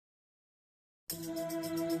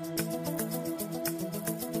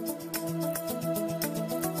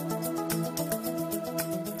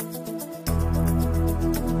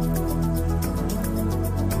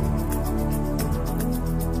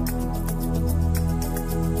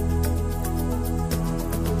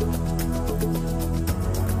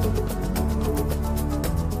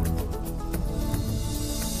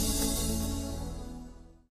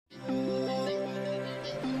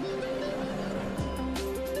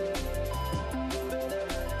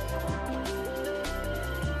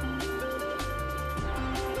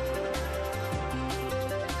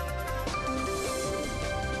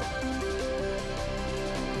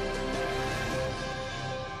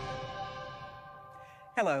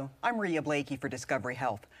Hello, I'm Rhea Blakey for Discovery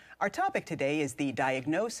Health. Our topic today is the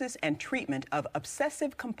diagnosis and treatment of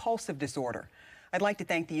obsessive-compulsive disorder. I'd like to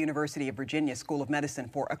thank the University of Virginia School of Medicine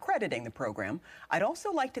for accrediting the program. I'd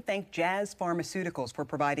also like to thank Jazz Pharmaceuticals for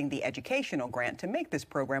providing the educational grant to make this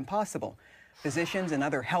program possible. Physicians and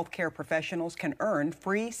other healthcare professionals can earn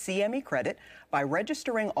free CME credit by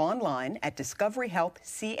registering online at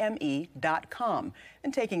discoveryhealthcme.com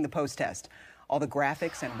and taking the post-test. All the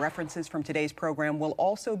graphics and references from today's program will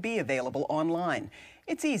also be available online.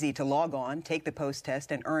 It's easy to log on, take the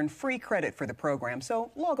post-test, and earn free credit for the program,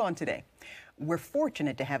 so log on today. We're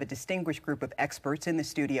fortunate to have a distinguished group of experts in the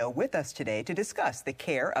studio with us today to discuss the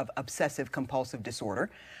care of obsessive-compulsive disorder.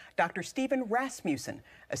 Dr. Stephen Rasmussen,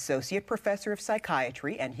 Associate Professor of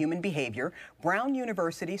Psychiatry and Human Behavior, Brown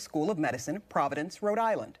University School of Medicine, Providence, Rhode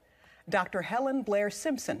Island. Dr. Helen Blair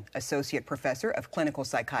Simpson, Associate Professor of Clinical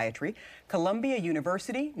Psychiatry, Columbia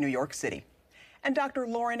University, New York City. And Dr.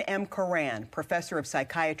 Lauren M. Coran, Professor of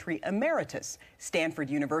Psychiatry Emeritus, Stanford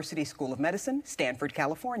University School of Medicine, Stanford,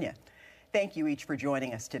 California. Thank you each for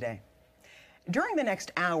joining us today. During the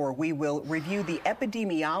next hour, we will review the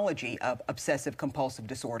epidemiology of obsessive-compulsive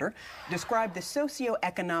disorder, describe the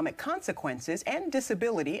socioeconomic consequences and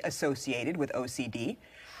disability associated with OCD,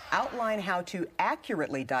 outline how to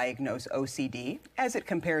accurately diagnose OCD as it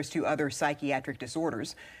compares to other psychiatric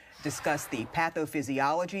disorders, discuss the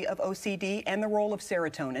pathophysiology of OCD and the role of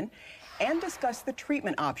serotonin, and discuss the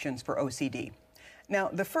treatment options for OCD. Now,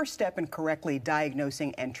 the first step in correctly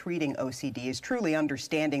diagnosing and treating OCD is truly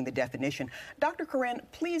understanding the definition. Dr. Coran,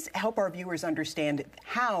 please help our viewers understand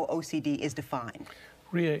how OCD is defined.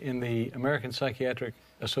 Rhea, in the American Psychiatric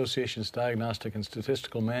Association's Diagnostic and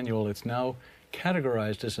Statistical Manual, it's now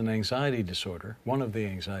categorized as an anxiety disorder, one of the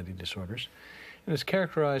anxiety disorders, and it's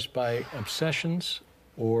characterized by obsessions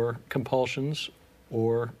or compulsions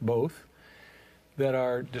or both that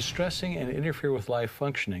are distressing and interfere with life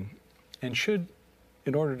functioning and should,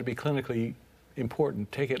 in order to be clinically important,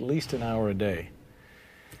 take at least an hour a day.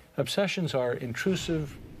 Obsessions are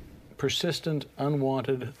intrusive, persistent,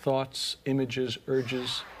 unwanted thoughts, images,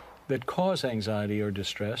 urges that cause anxiety or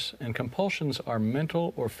distress, and compulsions are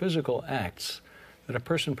mental or physical acts that a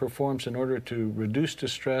person performs in order to reduce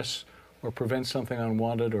distress or prevent something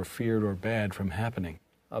unwanted or feared or bad from happening.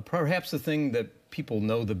 Perhaps the thing that people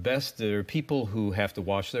know the best are people who have to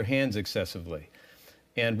wash their hands excessively.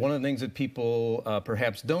 And one of the things that people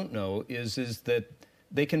perhaps don't know is that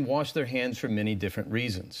they can wash their hands for many different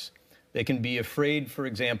reasons. They can be afraid, for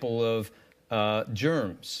example, of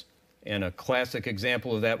germs. And a classic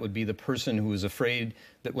example of that would be the person who was afraid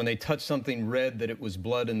that when they touched something red that it was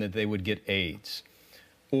blood and that they would get AIDS.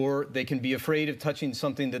 Or they can be afraid of touching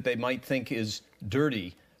something that they might think is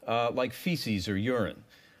dirty, like feces or urine.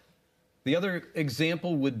 The other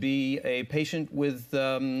example would be a patient with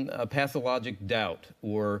a pathologic doubt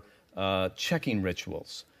or checking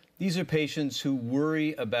rituals. These are patients who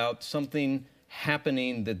worry about something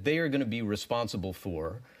happening that they are going to be responsible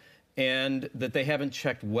for and that they haven't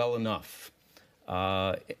checked well enough.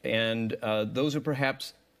 Those are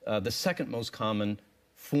perhaps the second most common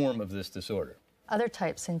form of this disorder. Other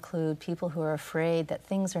types include people who are afraid that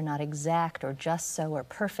things are not exact or just so or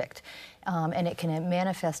perfect, and it can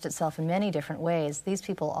manifest itself in many different ways. These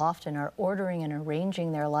people often are ordering and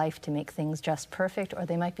arranging their life to make things just perfect, or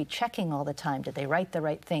they might be checking all the time. Did they write the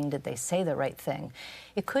right thing? Did they say the right thing?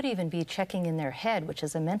 It could even be checking in their head, which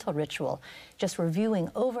is a mental ritual, just reviewing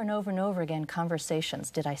over and over and over again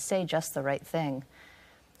conversations. Did I say just the right thing?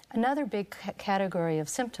 Another big category of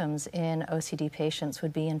symptoms in OCD patients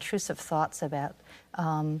would be intrusive thoughts about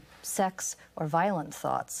sex or violent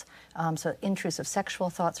thoughts. So intrusive sexual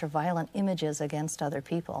thoughts or violent images against other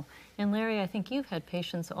people. And Larry, I think you've had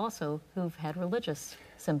patients also who've had religious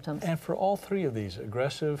symptoms. And for all three of these,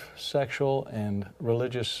 aggressive, sexual, and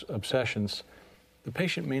religious obsessions, the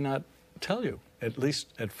patient may not tell you, at least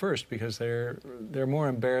at first, because they're more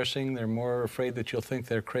embarrassing, they're more afraid that you'll think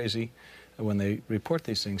they're crazy when they report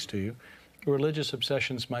these things to you. Religious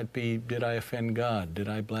obsessions might be, did I offend God? Did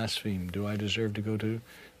I blaspheme? Do I deserve to go to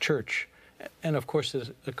church? And of course, this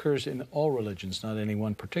occurs in all religions, not any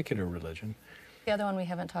one particular religion. The other one we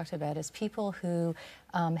haven't talked about is people who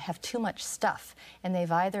have too much stuff, and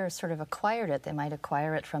they've either sort of acquired it. They might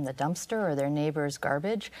acquire it from the dumpster or their neighbor's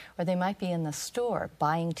garbage, or they might be in the store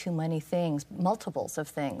buying too many things, multiples of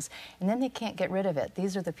things, and then they can't get rid of it.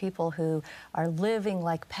 These are the people who are living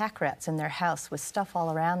like pack rats in their house with stuff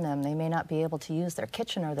all around them. They may not be able to use their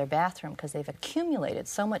kitchen or their bathroom because they've accumulated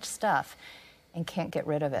so much stuff and can't get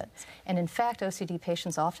rid of it. And in fact, OCD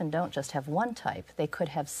patients often don't just have one type. They could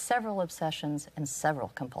have several obsessions and several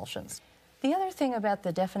compulsions. The other thing about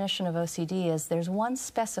the definition of OCD is there's one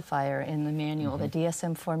specifier in the manual, the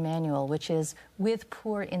DSM-IV manual, which is with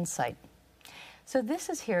poor insight. So this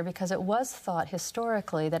is here because it was thought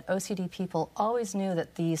historically that OCD people always knew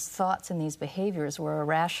that these thoughts and these behaviors were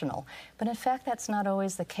irrational. But in fact, that's not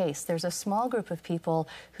always the case. There's a small group of people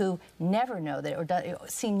who never know that or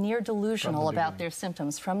seem near delusional about their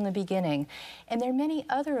symptoms from the beginning. And there are many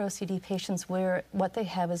other OCD patients where what they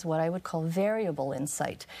have is what I would call variable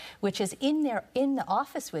insight, which is in the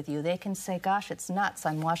office with you, they can say, gosh, it's nuts,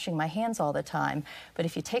 I'm washing my hands all the time. But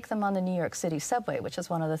if you take them on the New York City subway, which is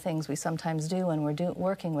one of the things we sometimes do when we're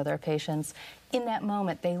working with our patients, in that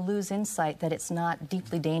moment they lose insight that it's not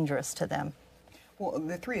deeply dangerous to them. Well,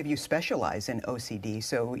 the three of you specialize in OCD,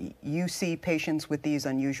 so you see patients with these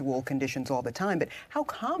unusual conditions all the time, but how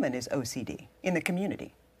common is OCD in the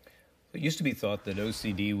community? It used to be thought that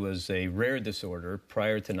OCD was a rare disorder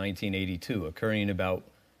prior to 1982, occurring about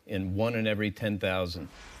in 1 in every 10,000.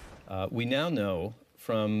 We now know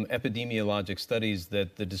from epidemiologic studies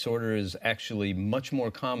that the disorder is actually much more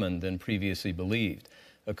common than previously believed,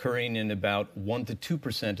 occurring in about 1 to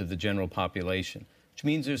 2% of the general population, which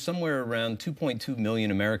means there's somewhere around 2.2 million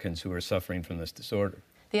Americans who are suffering from this disorder.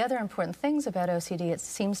 The other important things about OCD, it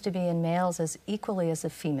seems to be in males as equally as in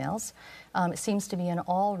females. It seems to be in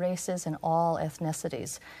all races and all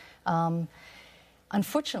ethnicities.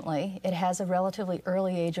 Unfortunately, it has a relatively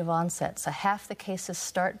early age of onset, so half the cases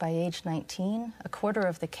start by age 19, a quarter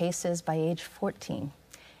of the cases by age 14.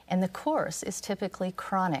 And the course is typically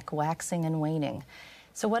chronic, waxing and waning.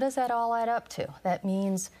 So what does that all add up to? That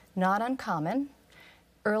means not uncommon,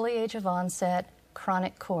 early age of onset,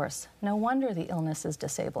 chronic course. No wonder the illness is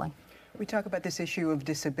disabling. We talk about this issue of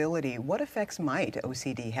disability. What effects might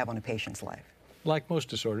OCD have on a patient's life? Like most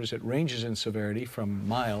disorders, it ranges in severity from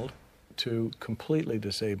mild to completely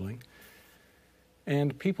disabling.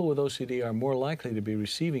 And people with OCD are more likely to be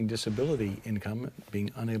receiving disability income,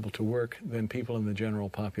 being unable to work, than people in the general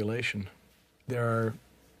population. There are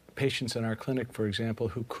patients in our clinic, for example,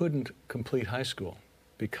 who couldn't complete high school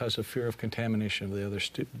because of fear of contamination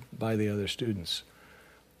of by the other students,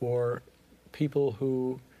 or people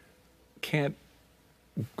who can't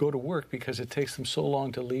go to work because it takes them so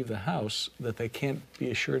long to leave the house that they can't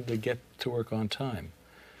be assured to get to work on time,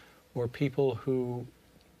 or people who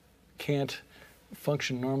can't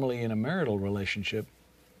function normally in a marital relationship,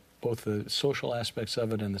 both the social aspects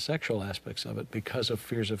of it and the sexual aspects of it, because of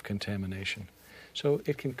fears of contamination. So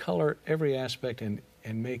it can color every aspect and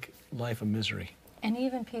make life a misery. And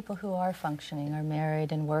even people who are functioning, are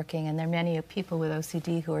married and working, and there are many people with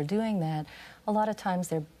OCD who are doing that, a lot of times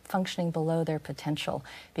they're functioning below their potential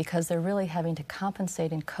because they're really having to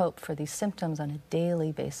compensate and cope for these symptoms on a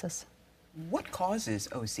daily basis. What causes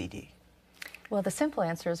OCD? Well, the simple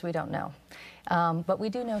answer is we don't know. But we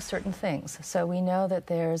do know certain things. So we know that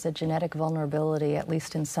there's a genetic vulnerability, at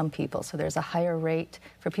least in some people. So there's a higher rate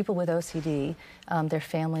for people with OCD, their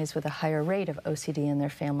families with a higher rate of OCD in their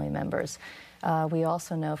family members. We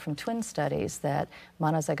also know from twin studies that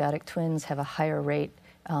monozygotic twins have a higher rate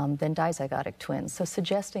than dizygotic twins, so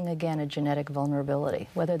suggesting, again, a genetic vulnerability.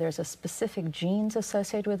 Whether there's a specific genes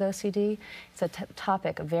associated with OCD, it's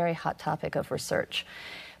a very hot topic of research.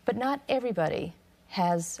 But not everybody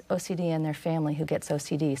has OCD in their family who gets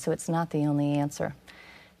OCD, so it's not the only answer.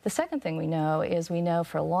 The second thing we know is we know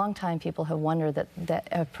for a long time people have wondered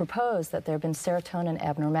proposed that there have been serotonin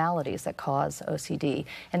abnormalities that cause OCD,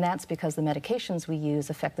 and that's because the medications we use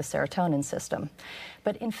affect the serotonin system.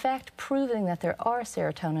 But in fact, proving that there are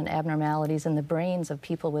serotonin abnormalities in the brains of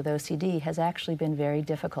people with OCD has actually been very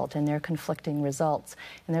difficult, and there are conflicting results.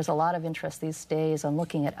 And there's a lot of interest these days on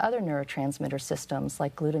looking at other neurotransmitter systems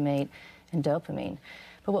like glutamate and dopamine.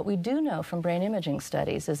 But what we do know from brain imaging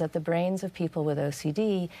studies is that the brains of people with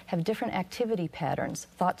OCD have different activity patterns,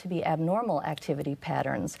 thought to be abnormal activity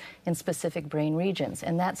patterns in specific brain regions.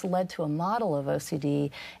 And that's led to a model of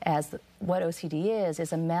OCD as what OCD is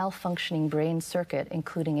a malfunctioning brain circuit,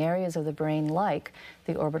 including areas of the brain like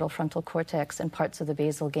the orbital frontal cortex and parts of the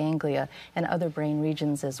basal ganglia and other brain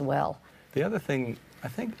regions as well. The other thing, I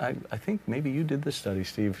think maybe you did this study,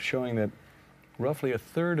 Steve, showing that roughly a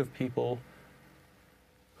third of people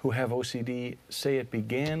who have OCD say it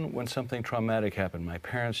began when something traumatic happened. My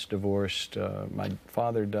parents divorced, my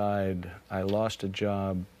father died, I lost a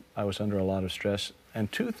job, I was under a lot of stress,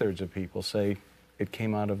 and 2/3 of people say it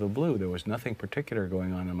came out of the blue. There was nothing particular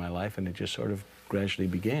going on in my life, and it just sort of gradually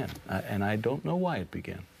began. And I don't know why it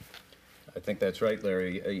began. I think that's right,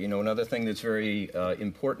 Larry. You know, another thing that's very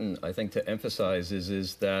important, I think, to emphasize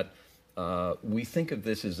is that we think of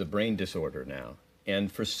this as a brain disorder now.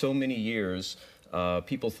 And for so many years,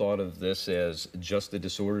 people thought of this as just a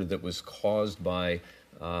disorder that was caused by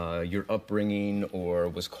your upbringing or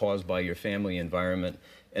was caused by your family environment.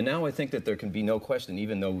 And now I think that there can be no question,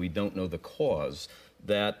 even though we don't know the cause,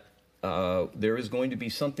 that there is going to be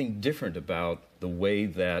something different about the way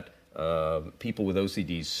that people with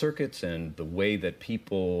OCD circuits and the way that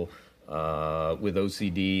people with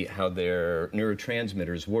OCD, how their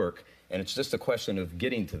neurotransmitters work. And it's just a question of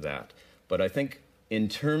getting to that. But I think in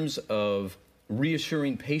terms of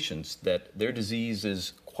reassuring patients that their disease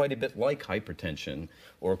is quite a bit like hypertension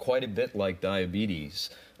or quite a bit like diabetes,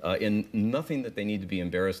 and nothing that they need to be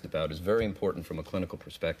embarrassed about is very important from a clinical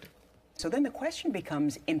perspective. So then the question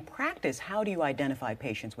becomes, in practice, how do you identify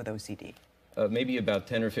patients with OCD? Maybe about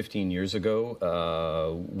 10 or 15 years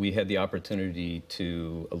ago, we had the opportunity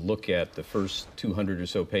to look at the first 200 or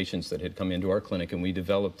so patients that had come into our clinic, and we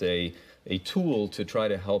developed a tool to try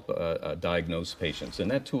to help diagnose patients. And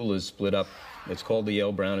that tool is split up. It's called the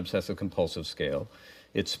Yale Brown Obsessive Compulsive Scale.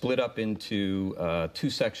 It's split up into two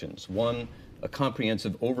sections. One, a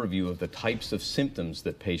comprehensive overview of the types of symptoms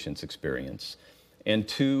that patients experience. And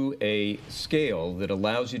two, a scale that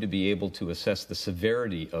allows you to be able to assess the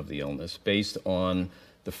severity of the illness based on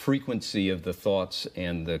the frequency of the thoughts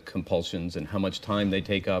and the compulsions and how much time they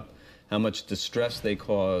take up, how much distress they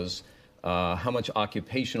cause, how much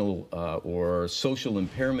occupational or social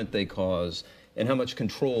impairment they cause, and how much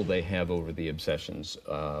control they have over the obsessions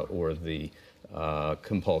or the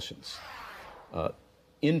compulsions.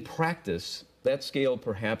 In practice, that scale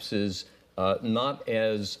perhaps is not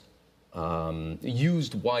as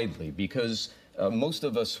used widely because most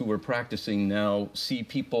of us who are practicing now see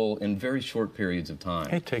people in very short periods of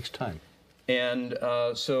time. It takes time. And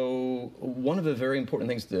so one of the very important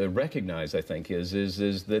things to recognize, I think, is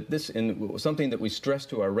that this, and something that we stress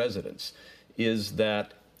to our residents, is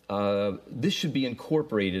that this should be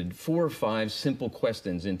incorporated 4 or 5 simple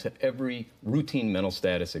questions into every routine mental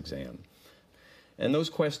status exam. And those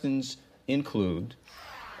questions include,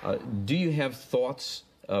 do you have thoughts,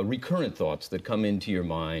 recurrent thoughts that come into your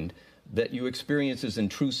mind that you experience as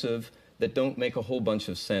intrusive, that don't make a whole bunch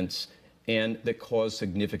of sense, and that cause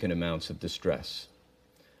significant amounts of distress?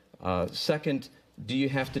 Second, do you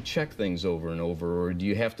have to check things over and over, or do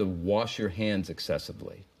you have to wash your hands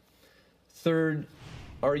excessively? Third,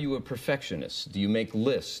 are you a perfectionist? Do you make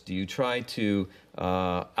lists? Do you try to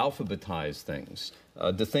alphabetize things?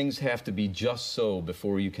 Do things have to be just so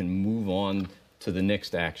before you can move on to the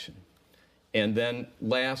next action? And then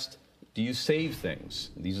last, do you save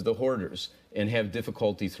things? These are the hoarders, and have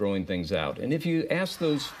difficulty throwing things out. And if you ask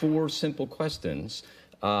those 4 simple questions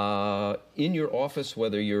in your office,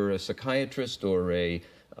 whether you're a psychiatrist or a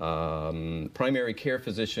primary care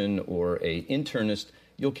physician or an internist,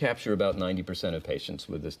 you'll capture about 90% of patients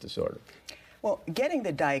with this disorder. Well, getting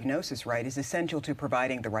the diagnosis right is essential to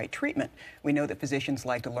providing the right treatment. We know that physicians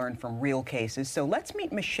like to learn from real cases, so let's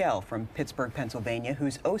meet Michelle from Pittsburgh, Pennsylvania,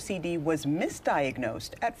 whose OCD was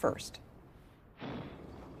misdiagnosed at first.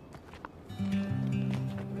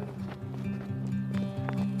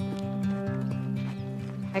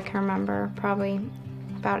 I can remember probably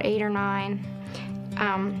about 8 or 9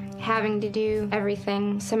 having to do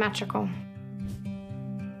everything symmetrical.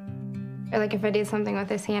 Like if I did something with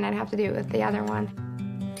this hand, I'd have to do it with the other one.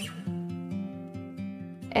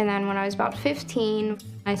 And then when I was about 15,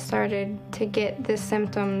 I started to get the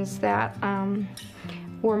symptoms that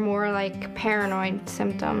were more like paranoid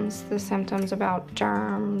symptoms, the symptoms about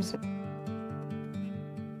germs.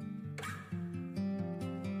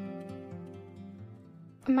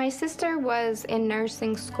 My sister was in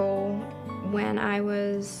nursing school when I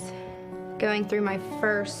was going through my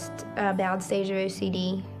first bad stage of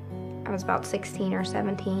OCD. I was about 16 or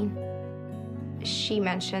 17. she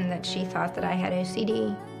mentioned that she thought that I had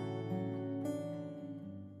OCD.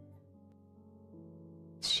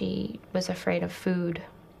 She was afraid of food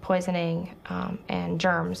poisoning and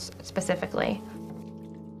germs specifically.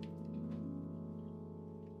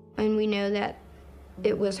 And we know that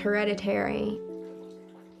it was hereditary.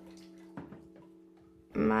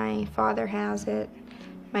 My father has it,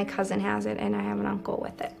 my cousin has it, and I have an uncle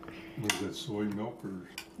with it. Was that soy milk or?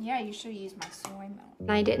 Yeah, you should use my soy milk.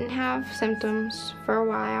 I didn't have symptoms for a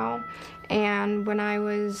while, and when I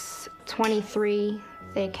was 23,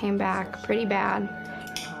 they came back pretty bad.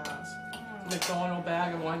 McDonald's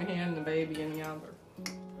bag in one hand and the baby in the other.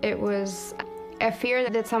 It was a fear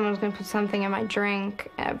that someone was going to put something in my drink,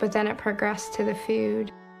 but then it progressed to the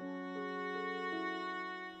food.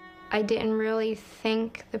 I didn't really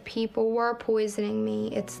think the people were poisoning me.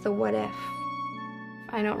 It's the what if.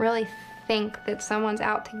 I don't really think that someone's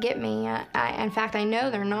out to get me. In fact, I know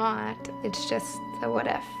they're not. It's just the what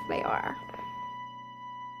if they are.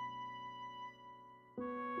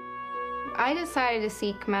 I decided to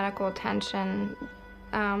seek medical attention.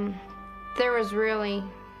 There was really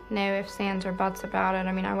no ifs, ands, or buts about it.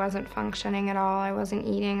 I mean, I wasn't functioning at all. I wasn't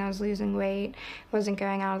eating. I was losing weight. I wasn't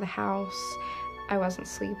going out of the house. I wasn't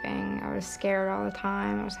sleeping. I was scared all the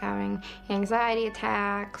time. I was having anxiety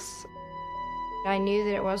attacks. I knew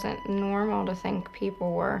that it wasn't normal to think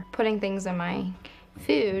people were putting things in my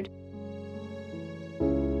food.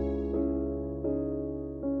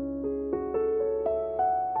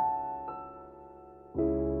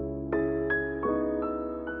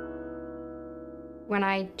 When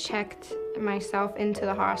I checked myself into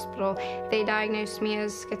the hospital, they diagnosed me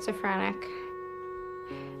as schizophrenic,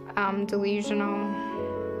 delusional,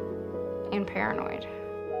 and paranoid.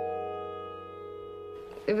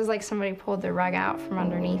 It was like somebody pulled the rug out from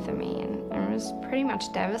underneath of me, and I was pretty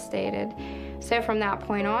much devastated. So from that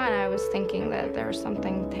point on, I was thinking that there was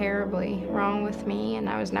something terribly wrong with me, and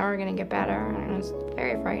I was never going to get better, and it was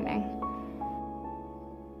very frightening.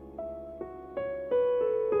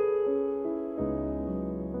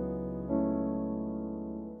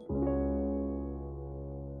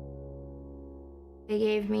 They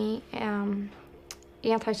gave me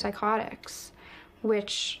antipsychotics,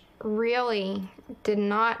 which really did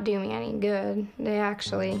not do me any good. They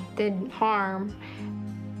actually did harm.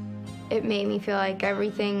 It made me feel like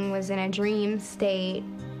everything was in a dream state.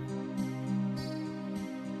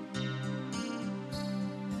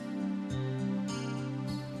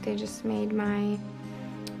 They just made my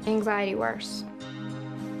anxiety worse.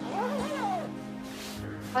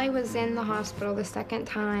 I was in the hospital the second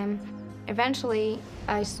time. Eventually,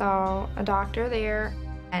 I saw a doctor there,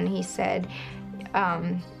 and he said,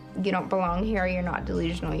 you don't belong here, you're not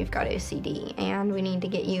delusional, you've got OCD, and we need to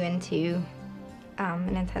get you into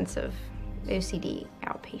an intensive OCD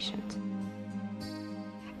outpatient.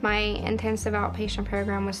 My intensive outpatient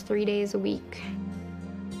program was 3 days a week.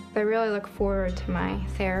 I really look forward to my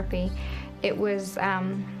therapy. It was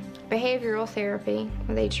behavioral therapy.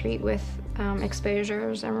 They treat with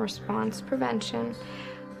exposures and response prevention.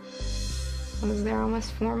 I was there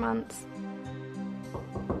almost 4 months.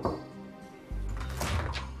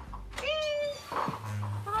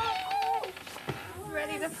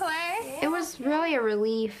 Ready to play? It was really a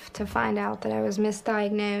relief to find out that I was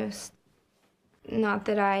misdiagnosed. Not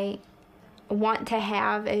that I want to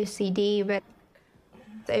have OCD, but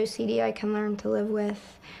the OCD I can learn to live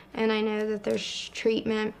with, and I know that there's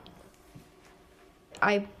treatment.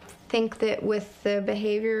 I think that with the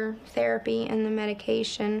behavior therapy and the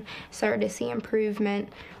medication, I started to see improvement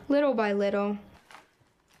little by little.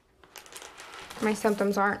 My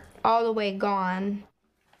symptoms aren't all the way gone.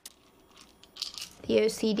 The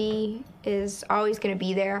OCD is always going to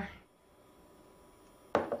be there.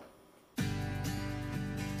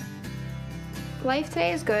 Life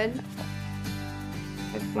today is good.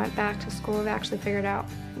 I went back to school. I've actually figured out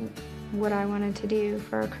what I wanted to do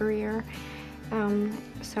for a career.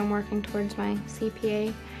 So I'm working towards my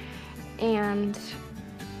CPA and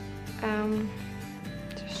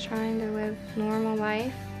just trying to live normal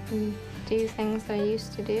life and do things that I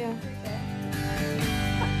used to do.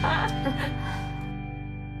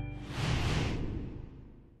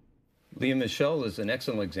 Leah Michelle is an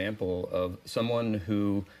excellent example of someone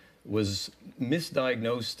who was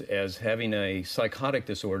misdiagnosed as having a psychotic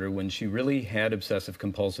disorder when she really had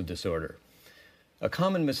obsessive-compulsive disorder. A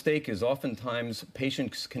common mistake is oftentimes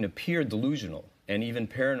patients can appear delusional and even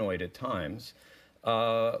paranoid at times,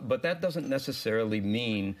 but that doesn't necessarily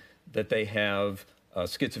mean that they have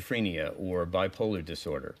schizophrenia or bipolar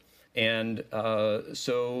disorder. And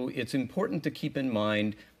so it's important to keep in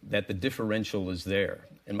mind that the differential is there.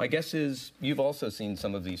 And my guess is you've also seen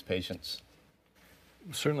some of these patients.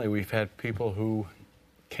 Certainly we've had people who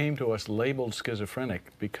came to us labeled schizophrenic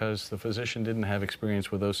because the physician didn't have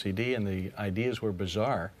experience with OCD and the ideas were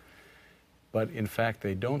bizarre, but in fact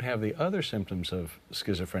they don't have the other symptoms of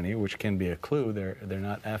schizophrenia, which can be a clue. They're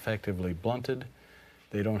not affectively blunted.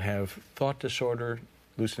 They don't have thought disorder,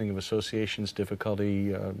 loosening of associations,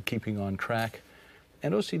 difficulty keeping on track.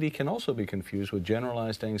 And OCD can also be confused with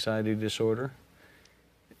generalized anxiety disorder.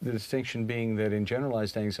 The distinction being that in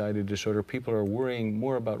generalized anxiety disorder, people are worrying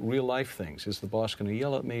more about real-life things. Is the boss going to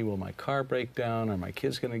yell at me? Will my car break down? Are my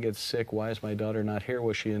kids going to get sick? Why is my daughter not here?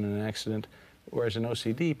 Was she in an accident? Whereas in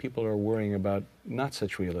OCD, people are worrying about not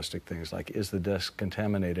such realistic things, like is the desk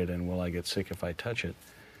contaminated and will I get sick if I touch it?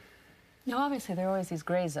 Now, obviously, there are always these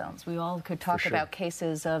gray zones. We all could talk about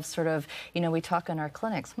cases of sort of, we talk in our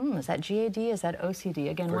clinics, is that GAD, is that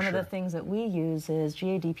OCD? Again, one of the things that we use is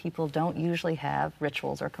GAD people don't usually have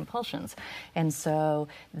rituals or compulsions. And so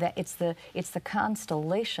it's the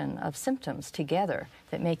constellation of symptoms together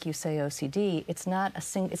that make you say OCD. It's not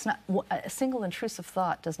a single intrusive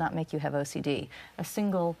thought does not make you have OCD. A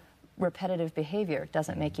single repetitive behavior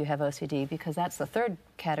doesn't make you have OCD, because that's the third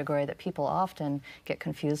category that people often get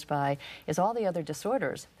confused by, is all the other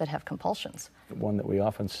disorders that have compulsions. The one that we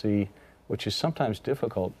often see, which is sometimes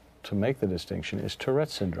difficult to make the distinction, is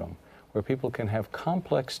Tourette's syndrome, where people can have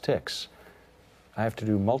complex tics. I have to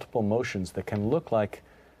do multiple motions that can look like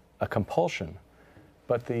a compulsion,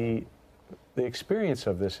 but the experience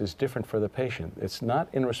of this is different for the patient. It's not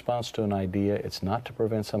in response to an idea, it's not to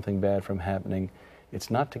prevent something bad from happening, it's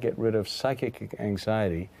not to get rid of psychic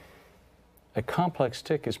anxiety. A complex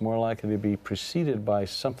tic is more likely to be preceded by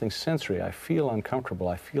something sensory. I feel uncomfortable.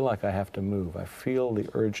 I feel like I have to move. I feel the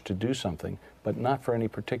urge to do something, but not for any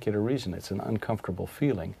particular reason. It's an uncomfortable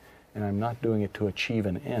feeling, and I'm not doing it to achieve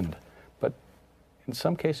an end. But in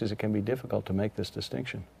some cases, it can be difficult to make this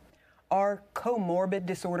distinction. Are comorbid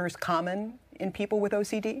disorders common in people with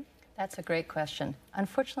OCD? That's a great question.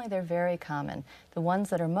 Unfortunately, they're very common. The ones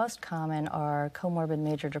that are most common are comorbid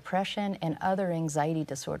major depression and other anxiety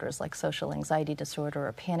disorders like social anxiety disorder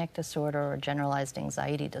or panic disorder or generalized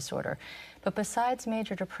anxiety disorder. But besides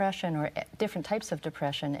major depression or different types of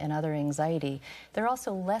depression and other anxiety, there are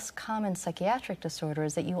also less common psychiatric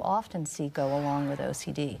disorders that you often see go along with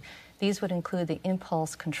OCD. These would include the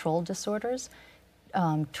impulse control disorders,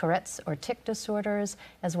 Tourette's or tic disorders,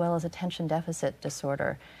 as well as attention deficit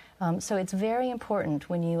disorder. So it's very important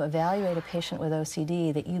when you evaluate a patient with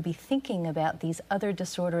OCD that you be thinking about these other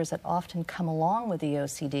disorders that often come along with the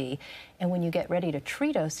OCD, and when you get ready to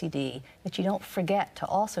treat OCD, that you don't forget to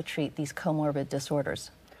also treat these comorbid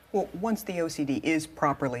disorders. Well, once the OCD is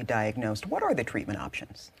properly diagnosed, what are the treatment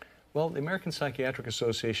options? Well, the American Psychiatric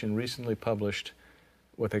Association recently published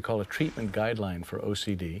what they call a treatment guideline for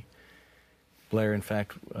OCD. Blair, in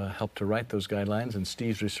fact, helped to write those guidelines, and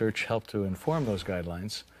Steve's research helped to inform those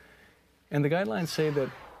guidelines. And the guidelines say that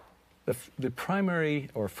the primary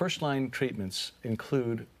or first-line treatments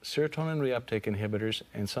include serotonin reuptake inhibitors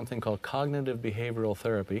and something called cognitive behavioral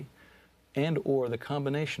therapy, and or the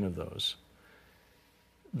combination of those.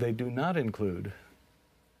 They do not include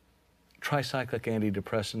tricyclic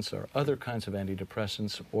antidepressants or other kinds of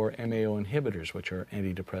antidepressants or MAO inhibitors, which are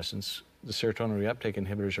antidepressants. The serotonin reuptake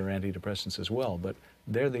inhibitors are antidepressants as well, but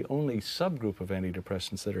they're the only subgroup of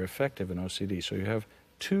antidepressants that are effective in OCD. So you have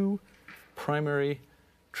two primary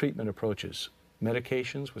treatment approaches: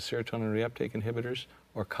 medications with serotonin reuptake inhibitors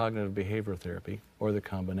or cognitive behavioral therapy, or the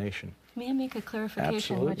combination. May I make a clarification?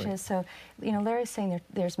 Absolutely. Which is, so, Larry's saying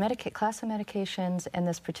there's class of medications and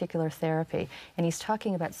this particular therapy, and he's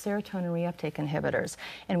talking about serotonin reuptake inhibitors.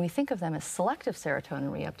 And we think of them as selective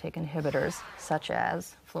serotonin reuptake inhibitors, such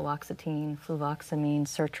as fluoxetine, fluvoxamine,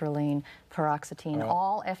 sertraline, paroxetine,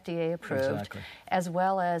 all FDA approved, as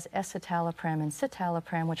well as escitalopram and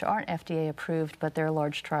citalopram, which aren't FDA approved, but there are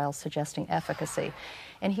large trials suggesting efficacy.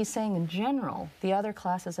 And he's saying in general, the other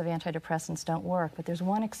classes of antidepressants don't work, but there's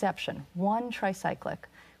one exception, one tricyclic,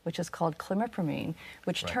 which is called clomipramine,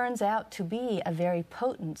 which turns out to be a very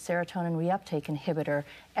potent serotonin reuptake inhibitor,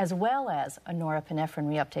 as well as a norepinephrine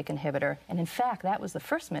reuptake inhibitor. And in fact, that was the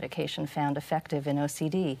first medication found effective in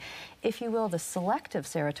OCD. If you will, the selective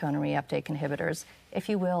serotonin reuptake inhibitors, if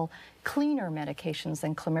you will, cleaner medications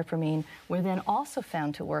than clomipramine, were then also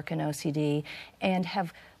found to work in OCD and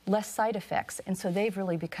have less side effects, and so they've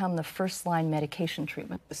really become the first-line medication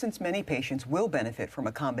treatment. Since many patients will benefit from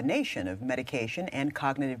a combination of medication and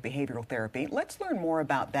cognitive behavioral therapy, let's learn more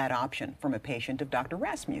about that option from a patient of Dr.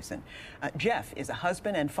 Rasmussen. Jeff is a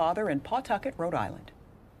husband and father in Pawtucket, Rhode Island.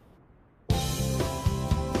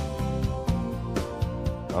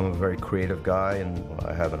 I'm a very creative guy, and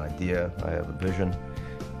I have an idea, I have a vision,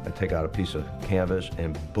 I take out a piece of canvas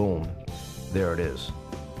and boom, there it is.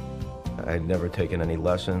 I'd never taken any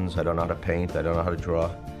lessons. I don't know how to paint. I don't know how to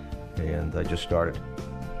draw. And I just started.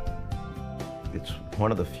 It's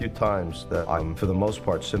one of the few times that I'm, for the most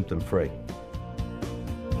part, symptom-free.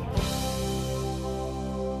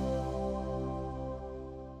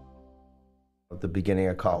 At the beginning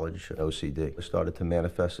of college, OCD started to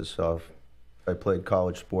manifest itself. I played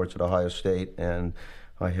college sports at Ohio State, and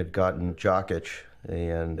I had gotten jock itch,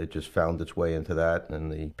 and it just found its way into that,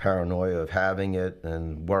 and the paranoia of having it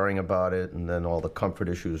and worrying about it, and then all the comfort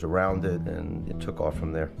issues around it, and it took off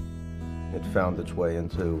from there. It found its way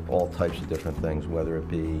into all types of different things, whether it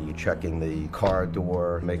be checking the car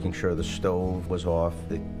door, making sure the stove was off,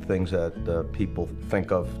 the things that people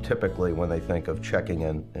think of typically when they think of checking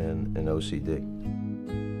in OCD.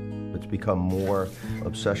 It's become more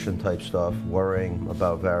obsession-type stuff, worrying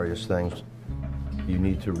about various things. You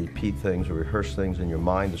need to repeat things or rehearse things in your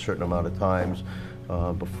mind a certain amount of times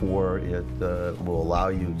before it will allow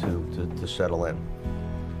you to settle in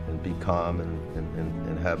and be calm and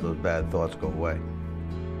have those bad thoughts go away.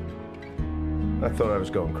 I thought I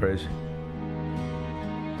was going crazy.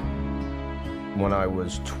 When I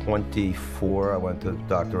was 24, I went to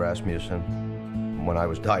Dr. Rasmussen. When I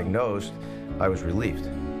was diagnosed, I was relieved.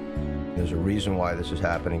 There's a reason why this is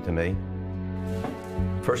happening to me.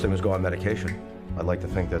 First thing was go on medication. I'd like to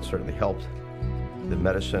think that certainly helped. The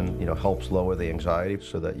medicine, helps lower the anxiety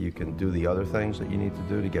so that you can do the other things that you need to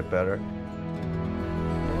do to get better.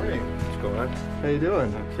 Good morning. What's going on? How you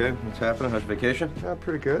doing? Okay, what's happening? How's vacation?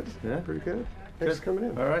 Pretty good. Yeah? Pretty good. Thanks for coming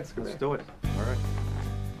in. All right, let's do it. All right.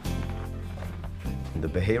 The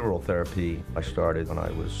behavioral therapy I started when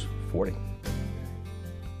I was 40.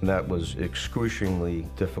 And that was excruciatingly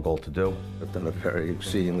difficult to do. I've done a very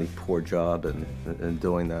exceedingly poor job in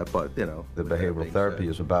doing that, but the behavioral therapy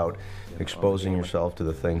is about exposing yourself to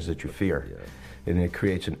the things that you fear. And it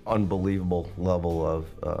creates an unbelievable level of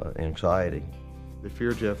anxiety. The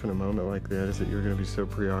fear, Jeff, in a moment like that is that you're going to be so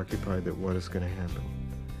preoccupied that what is going to happen?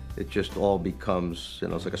 It just all becomes,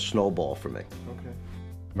 it's like a snowball for me. Okay.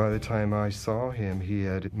 By the time I saw him, he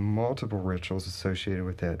had multiple rituals associated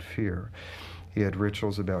with that fear. He had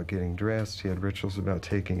rituals about getting dressed. He had rituals about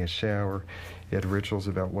taking a shower. He had rituals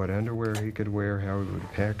about what underwear he could wear, how he would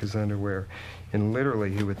pack his underwear. And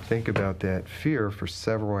literally, he would think about that fear for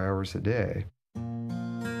several hours a day.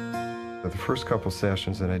 The first couple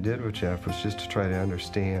sessions that I did with Jeff was just to try to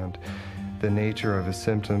understand the nature of his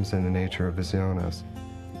symptoms and the nature of his illness.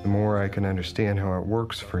 The more I can understand how it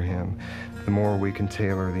works for him, the more we can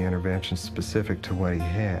tailor the intervention specific to what he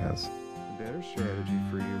has. The better strategy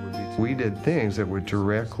for you would be we did things that would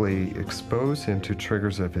directly expose him to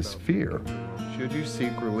triggers of his fear. Should you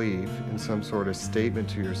seek relief in some sort of statement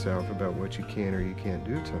to yourself about what you can or you can't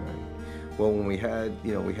do tonight? Well, when we had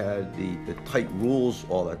the tight rules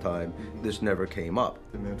all the time, this never came up.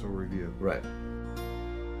 The mental review. Right.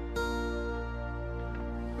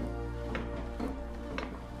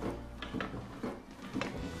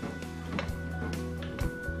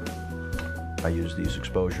 I use these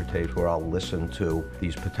exposure tapes where I'll listen to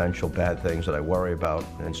these potential bad things that I worry about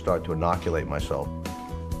and start to inoculate myself.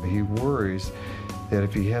 He worries that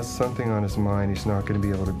if he has something on his mind, he's not going to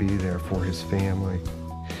be able to be there for his family.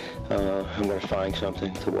 I'm going to find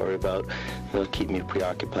something to worry about that'll keep me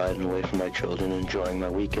preoccupied and away from my children, enjoying my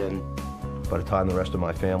weekend. By the time the rest of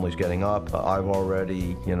my family's getting up, I've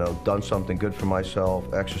already, done something good for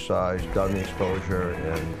myself, exercised, done the exposure,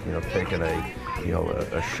 and, taken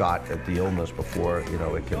a shot at the illness before, it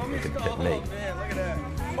can hit me.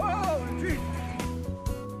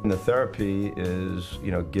 And the therapy is,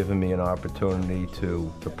 giving me an opportunity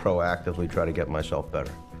to proactively try to get myself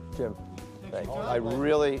better. Jim, thanks. I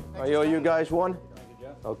really, are you guys one?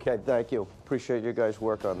 Okay, thank you. Appreciate you guys'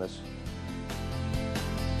 work on this.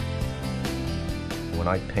 When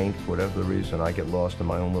I paint, for whatever the reason, I get lost in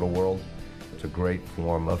my own little world. It's a great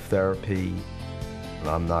form of therapy. And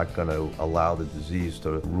I'm not going to allow the disease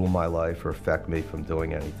to rule my life or affect me from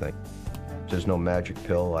doing anything. There's no magic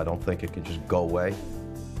pill. I don't think it can just go away.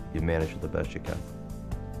 You manage it the best you can.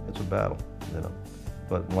 It's a battle,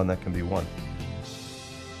 but one that can be won.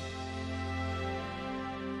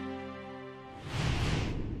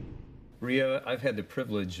 Rhea, I've had the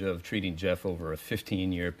privilege of treating Jeff over a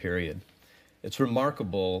 15-year period. It's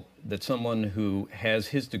remarkable that someone who has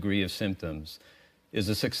his degree of symptoms is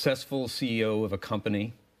a successful CEO of a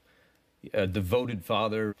company, a devoted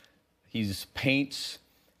father. He paints,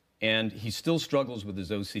 and he still struggles with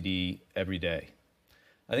his OCD every day.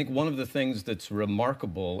 I think one of the things that's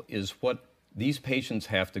remarkable is what these patients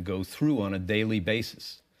have to go through on a daily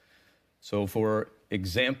basis. So, for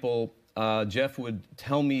example, Jeff would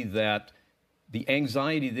tell me that the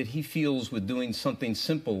anxiety that he feels with doing something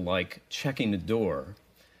simple like checking a door,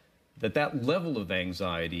 that level of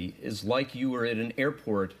anxiety is like you were at an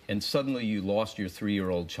airport and suddenly you lost your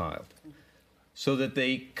 3-year-old child. So that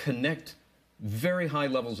they connect very high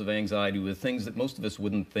levels of anxiety with things that most of us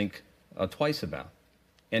wouldn't think twice about.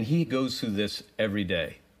 And he goes through this every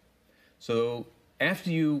day. So after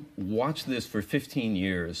you watch this for 15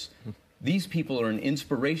 years, these people are an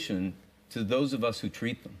inspiration to those of us who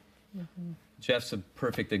treat them. Mm-hmm. Jeff's a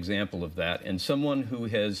perfect example of that, and someone who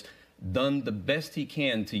has done the best he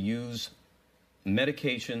can to use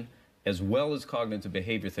medication as well as cognitive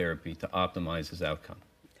behavior therapy to optimize his outcome.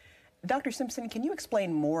 Dr. Simpson, can you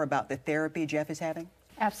explain more about the therapy Jeff is having?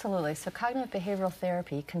 Absolutely. So cognitive behavioral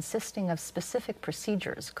therapy, consisting of specific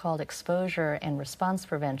procedures called exposure and response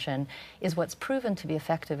prevention, is what's proven to be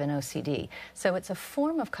effective in OCD. So it's a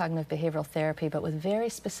form of cognitive behavioral therapy, but with very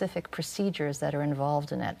specific procedures that are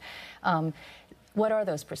involved in it. What are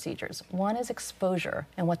those procedures? One is exposure,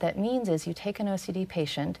 and what that means is you take an OCD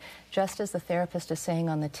patient, just as the therapist is saying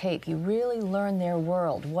on the tape, you really learn their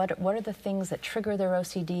world. What are the things that trigger their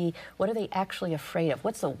OCD? What are they actually afraid of?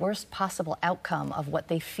 What's the worst possible outcome of what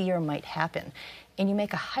they fear might happen? And you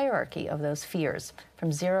make a hierarchy of those fears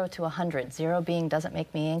from 0 to 100. 0 being doesn't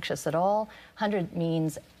make me anxious at all. 100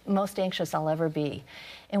 means most anxious I'll ever be.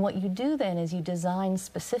 And what you do then is you design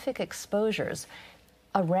specific exposures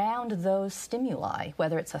around those stimuli,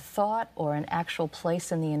 whether it's a thought or an actual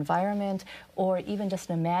place in the environment or even just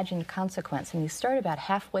an imagined consequence. And you start about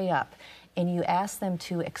halfway up and you ask them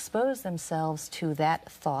to expose themselves to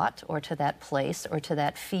that thought or to that place or to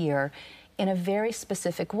that fear in a very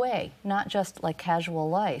specific way, not just like casual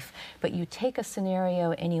life, but you take a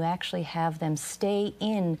scenario and you actually have them stay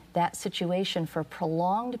in that situation for a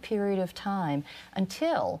prolonged period of time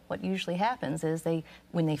until what usually happens is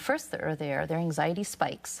when they first are there, their anxiety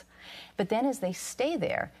spikes. But then as they stay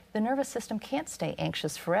there, the nervous system can't stay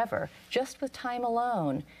anxious forever. Just with time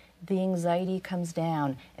alone, the anxiety comes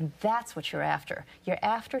down, and that's what you're after. You're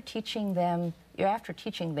after teaching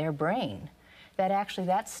their brain that actually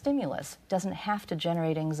that stimulus doesn't have to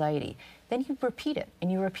generate anxiety. Then you repeat it,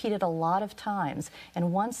 and you repeat it a lot of times.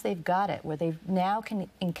 And once they've got it, where they now can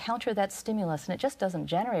encounter that stimulus, and it just doesn't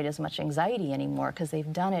generate as much anxiety anymore because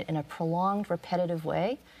they've done it in a prolonged, repetitive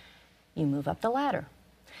way, you move up the ladder.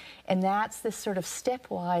 And that's this sort of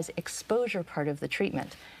stepwise exposure part of the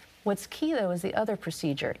treatment. What's key, though, is the other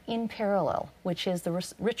procedure in parallel, which is the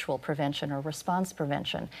ritual prevention or response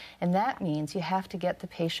prevention. And that means you have to get the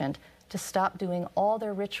patient to stop doing all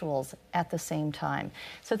their rituals at the same time.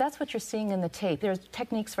 So that's what you're seeing in the tape. There's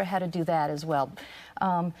techniques for how to do that as well.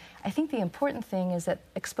 I think the important thing is that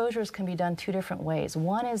exposures can be done 2 different ways.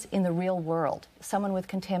 One is in the real world, someone with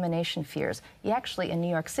contamination fears. You actually, in New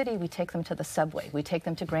York City, we take them to the subway. We take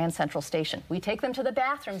them to Grand Central Station. We take them to the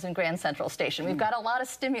bathrooms in Grand Central Station. We've got a lot of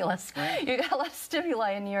stimulus. Right. You've got a lot of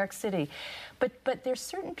stimuli in New York City. But there's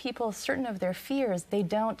certain people, certain of their fears,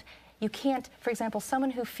 you can't, for example, someone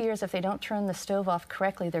who fears if they don't turn the stove off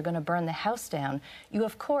correctly, they're going to burn the house down. You,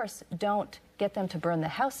 of course, don't get them to burn the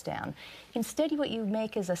house down. Instead, what you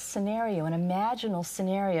make is a scenario, an imaginal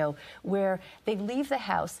scenario, where they leave the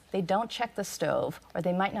house, they don't check the stove, or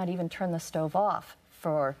they might not even turn the stove off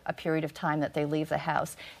for a period of time that they leave the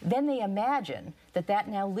house. Then they imagine that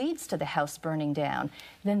now leads to the house burning down.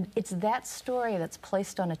 Then it's that story that's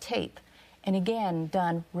placed on a tape. And again,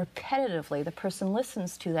 done repetitively. The person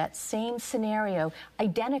listens to that same scenario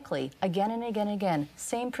identically, again and again and again.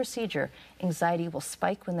 Same procedure. Anxiety will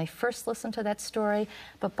spike when they first listen to that story,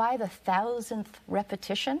 but by the 1,000th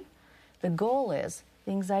repetition, the goal is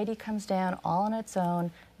the anxiety comes down all on its own,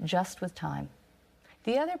 just with time.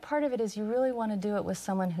 The other part of it is you really want to do it with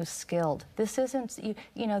someone who's skilled. This isn't,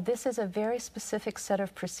 this is a very specific set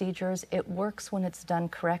of procedures. It works when it's done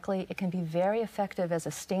correctly. It can be very effective as a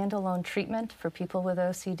standalone treatment for people with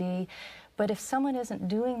OCD. But if someone isn't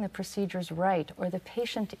doing the procedures right, or the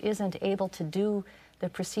patient isn't able to do the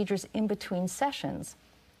procedures in between sessions,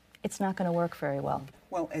 it's not going to work very well.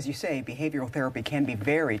 Well, as you say, behavioral therapy can be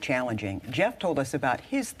very challenging. Jeff told us about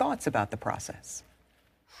his thoughts about the process.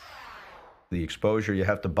 The exposure, you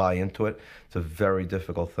have to buy into it. It's a very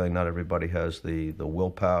difficult thing. Not everybody has the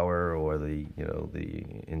willpower or the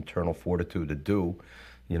internal fortitude to do,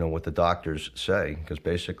 what the doctors say, because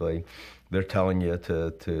basically they're telling you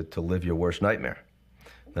to live your worst nightmare.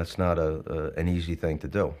 That's not an easy thing to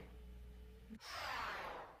do.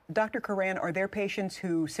 Dr. Curran, are there patients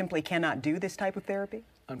who simply cannot do this type of therapy?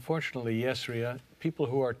 Unfortunately, yes, Ria. People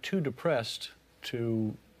who are too depressed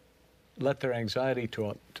to let their anxiety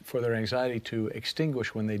for their anxiety to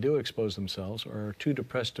extinguish when they do expose themselves, or are too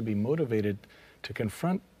depressed to be motivated to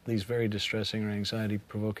confront these very distressing or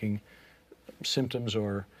anxiety-provoking symptoms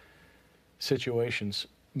or situations,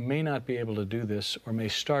 may not be able to do this, or may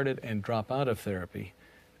start it and drop out of therapy.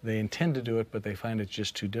 They intend to do it, but they find it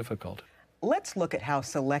just too difficult. Let's look at how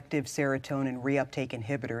selective serotonin reuptake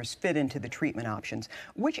inhibitors fit into the treatment options.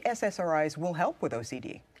 Which SSRIs will help with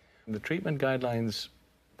OCD? The treatment guidelines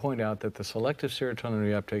point out that the selective serotonin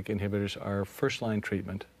reuptake inhibitors are first-line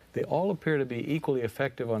treatment. They all appear to be equally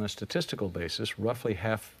effective on a statistical basis. Roughly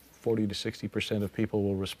half, 40 to 60% of people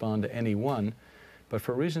will respond to any one. But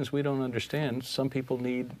for reasons we don't understand, some people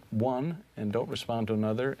need one and don't respond to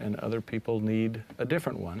another, and other people need a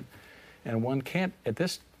different one. And one can't, at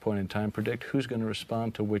this point in time, predict who's going to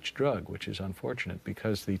respond to which drug, which is unfortunate,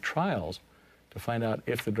 because the trials to find out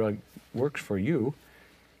if the drug works for you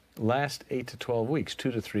last 8 to 12 weeks,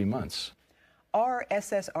 2 to 3 months. Are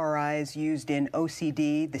SSRIs used in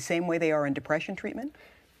OCD the same way they are in depression treatment?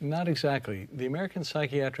 Not exactly. The American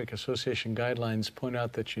Psychiatric Association guidelines point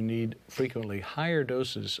out that you need frequently higher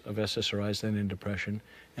doses of SSRIs than in depression,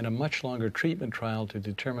 and a much longer treatment trial to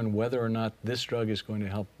determine whether or not this drug is going to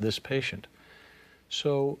help this patient.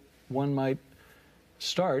 So one might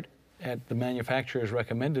start at the manufacturer's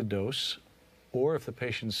recommended dose, or if the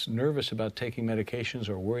patient's nervous about taking medications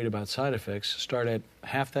or worried about side effects, start at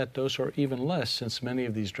half that dose or even less, since many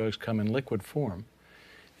of these drugs come in liquid form.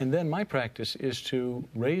 And then my practice is to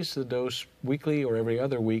raise the dose weekly or every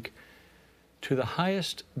other week to the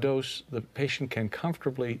highest dose the patient can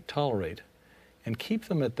comfortably tolerate, and keep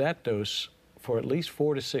them at that dose for at least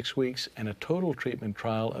 4 to 6 weeks, and a total treatment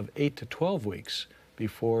trial of 8 to 12 weeks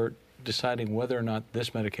before deciding whether or not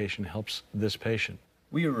this medication helps this patient.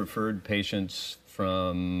 We are referred patients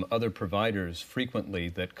from other providers frequently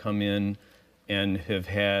that come in and have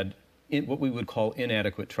had what we would call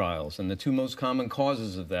inadequate trials. And the two most common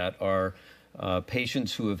causes of that are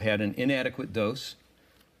patients who have had an inadequate dose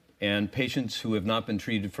and patients who have not been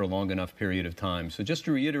treated for a long enough period of time. So just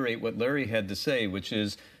to reiterate what Larry had to say, which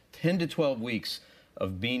is 10 to 12 weeks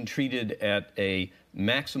of being treated at a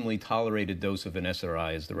maximally tolerated dose of an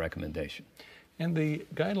SRI is the recommendation. And the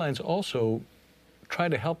guidelines also try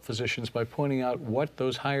to help physicians by pointing out what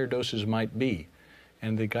those higher doses might be.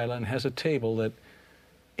 And the guideline has a table that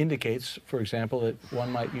indicates, for example, that one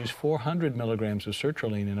might use 400 milligrams of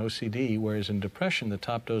sertraline in OCD, whereas in depression the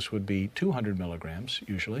top dose would be 200 milligrams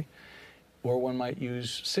usually. Or one might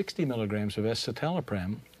use 60 milligrams of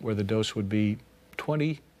escitalopram, where the dose would be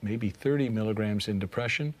 20, maybe 30 milligrams in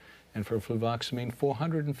depression, and for fluvoxamine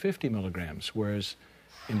 450 milligrams, whereas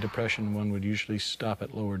in depression one would usually stop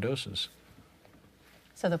at lower doses.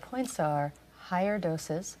 So the points are higher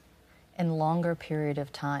doses and longer period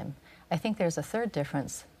of time. I think there's a third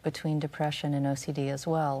difference between depression and OCD as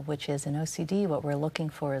well, which is in OCD what we're looking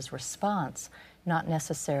for is response, not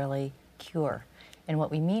necessarily cure. And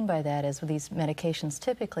what we mean by that is these medications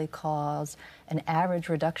typically cause an average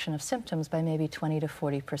reduction of symptoms by maybe 20 to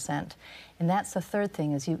 40%. And that's the third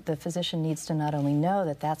thing, is the physician needs to not only know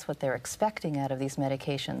that that's what they're expecting out of these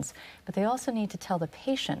medications, but they also need to tell the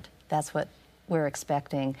patient that's what we're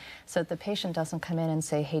expecting, so that the patient doesn't come in and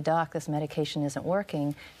say, hey doc, this medication isn't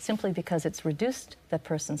working, simply because it's reduced the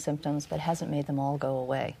person's symptoms but hasn't made them all go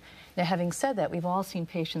away. Now, having said that, we've all seen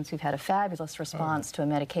patients who've had a fabulous response to a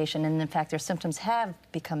medication, and in fact their symptoms have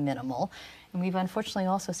become minimal. And we've unfortunately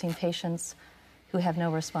also seen patients who have no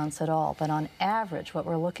response at all. But on average, what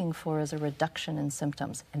we're looking for is a reduction in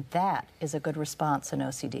symptoms, and that is a good response in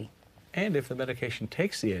OCD. And if the medication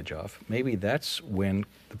takes the edge off, maybe that's when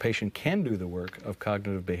the patient can do the work of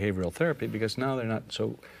cognitive behavioral therapy, because now they're not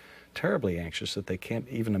so terribly anxious that they can't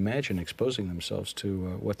even imagine exposing themselves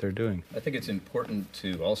to what they're doing. I think it's important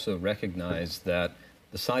to also recognize that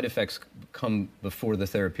the side effects come before the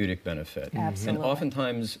therapeutic benefit. Absolutely. And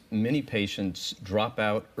oftentimes, many patients drop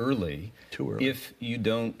out early, too early, if you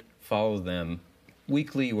don't follow them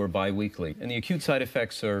weekly or biweekly. And the acute side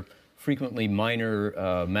effects are frequently minor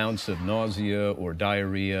amounts of nausea or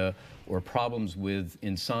diarrhea or problems with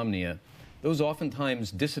insomnia. Those oftentimes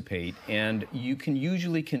dissipate, and you can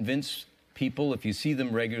usually convince people, if you see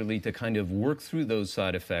them regularly, to kind of work through those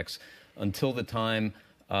side effects until the time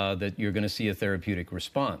that you're going to see a therapeutic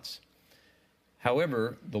response.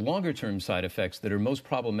 However, the longer-term side effects that are most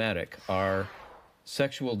problematic are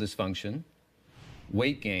sexual dysfunction,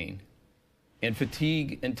 weight gain, and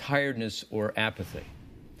fatigue and tiredness or apathy.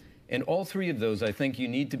 And all three of those, I think you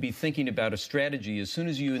need to be thinking about a strategy as soon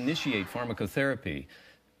as you initiate pharmacotherapy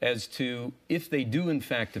as to, if they do in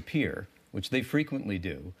fact appear, which they frequently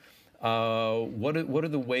do, what are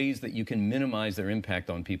the ways that you can minimize their impact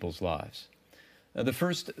on people's lives? The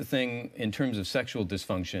first thing in terms of sexual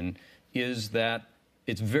dysfunction is that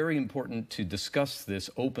it's very important to discuss this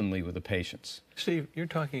openly with the patients. Steve, you're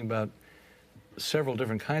talking about several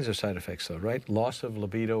different kinds of side effects, though, right? Loss of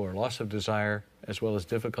libido or loss of desire, as well as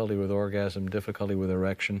difficulty with orgasm, difficulty with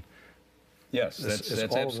erection. Yes, that's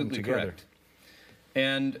absolutely correct.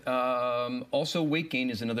 And also weight gain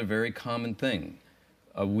is another very common thing.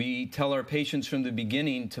 We tell our patients from the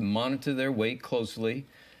beginning to monitor their weight closely.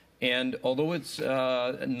 And although it's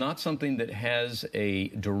not something that has a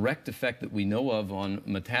direct effect that we know of on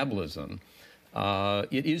metabolism,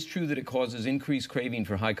 it is true that it causes increased craving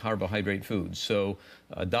for high carbohydrate foods. So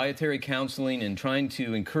dietary counseling and trying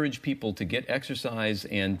to encourage people to get exercise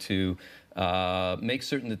and to make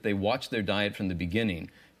certain that they watch their diet from the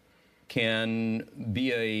beginning can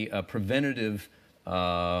be a preventative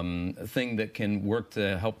thing that can work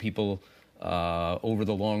to help people over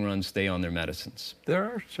the long run stay on their medicines. There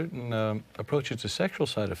are certain approaches to sexual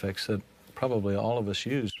side effects that probably all of us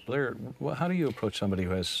use. Blair, how do you approach somebody who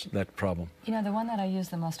has that problem? You know, the one that I use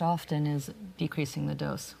the most often is decreasing the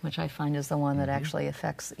dose, which I find is the one that actually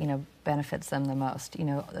affects, benefits them the most. You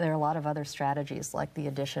know, there are a lot of other strategies like the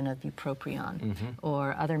addition of bupropion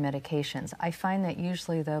or other medications. I find that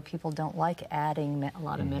usually, though, people don't like adding a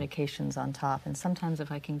lot of medications on top. And sometimes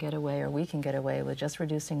if I can get away, or we can get away with just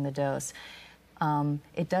reducing the dose,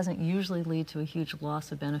 it doesn't usually lead to a huge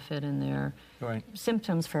loss of benefit in their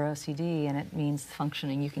symptoms for OCD, and it means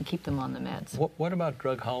functioning. You can keep them on the meds. What about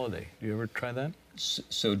drug holiday? Do you ever try that?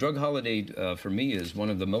 So drug holiday, for me, is one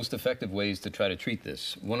of the most effective ways to try to treat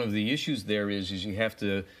this. One of the issues there is you have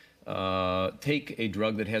to take a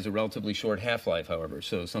drug that has a relatively short half-life, however.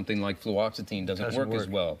 So something like fluoxetine doesn't work as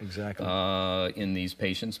well in these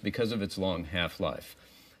patients because of its long half-life.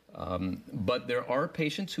 But there are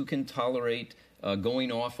patients who can tolerate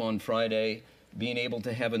going off on Friday, being able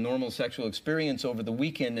to have a normal sexual experience over the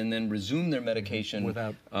weekend, and then resume their medication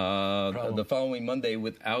without the following Monday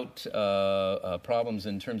without problems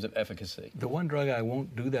in terms of efficacy. The one drug I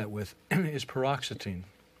won't do that with is paroxetine,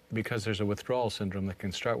 because there's a withdrawal syndrome that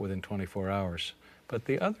can start within 24 hours. But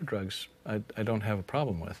the other drugs I don't have a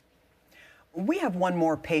problem with. We have one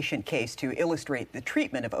more patient case to illustrate the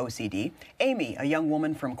treatment of OCD. Amy, a young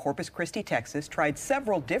woman from Corpus Christi, Texas, tried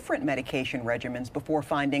several different medication regimens before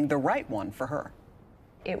finding the right one for her.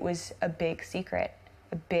 It was a big secret,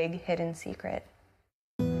 a big hidden secret.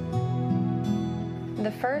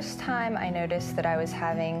 The first time I noticed that I was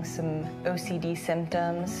having some OCD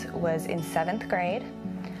symptoms was in 7th grade.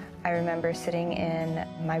 I remember sitting in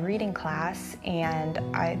my reading class, and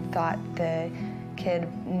I thought the kid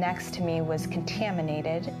next to me was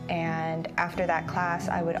contaminated, and after that class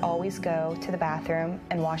I would always go to the bathroom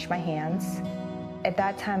and wash my hands. At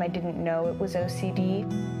that time I didn't know it was OCD.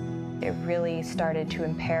 It really started to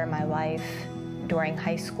impair my life during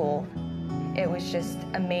high school. It was just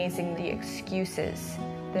amazing the excuses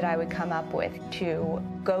that I would come up with to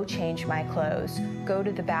go change my clothes, go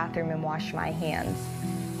to the bathroom and wash my hands,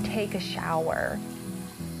 take a shower.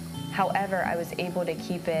 However, I was able to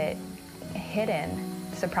keep it hidden,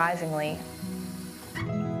 surprisingly.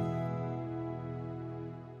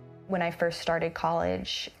 When I first started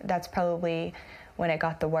college, that's probably when it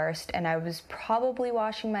got the worst, and I was probably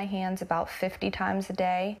washing my hands about 50 times a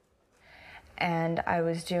day, and I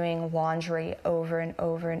was doing laundry over and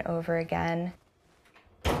over and over again.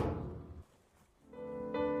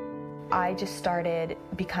 I just started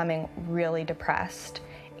becoming really depressed.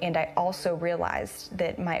 And I also realized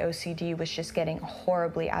that my OCD was just getting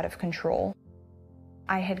horribly out of control.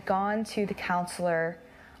 I had gone to the counselor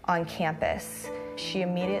on campus. She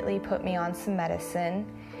immediately put me on some medicine,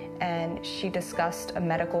 and she discussed a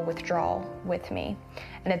medical withdrawal with me.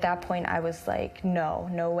 And at that point I was like, no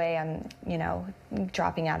way I'm,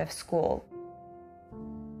 dropping out of school.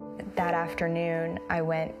 That afternoon I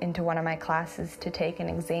went into one of my classes to take an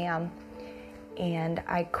exam, and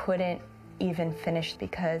I couldn't even finished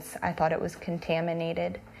because I thought it was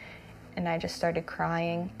contaminated, and I just started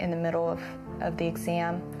crying in the middle of the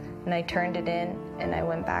exam, and I turned it in and I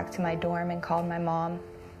went back to my dorm and called my mom.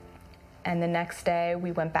 And the next day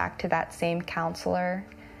we went back to that same counselor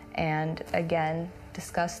and again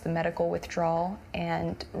discussed the medical withdrawal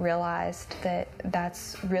and realized that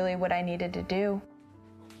that's really what I needed to do.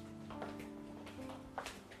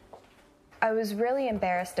 I was really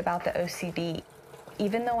embarrassed about the OCD.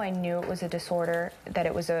 Even though I knew it was a disorder, that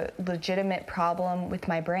it was a legitimate problem with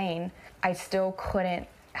my brain, I still couldn't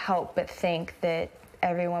help but think that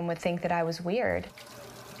everyone would think that I was weird.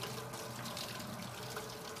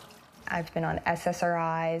 I've been on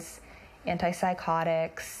SSRIs,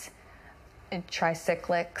 antipsychotics,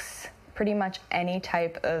 tricyclics, pretty much any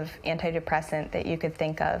type of antidepressant that you could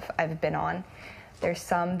think of, I've been on. There's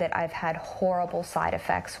some that I've had horrible side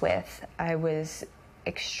effects with. I was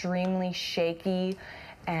extremely shaky,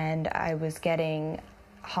 and I was getting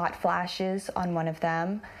hot flashes on one of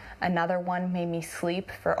them. Another one made me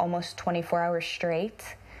sleep for almost 24 hours straight.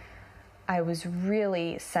 I was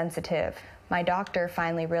really sensitive. My doctor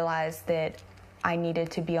finally realized that I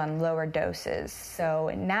needed to be on lower doses.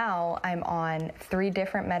 So now I'm on 3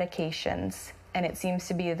 different medications, and it seems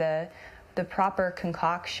to be the proper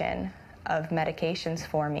concoction of medications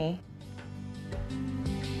for me.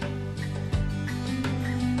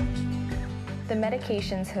 The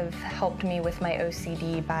medications have helped me with my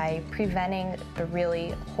OCD by preventing the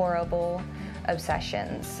really horrible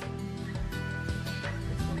obsessions.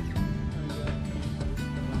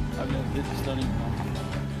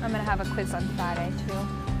 I'm gonna have a quiz on Friday too.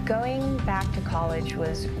 Going back to college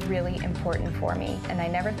was really important for me, and I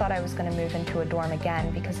never thought I was going to move into a dorm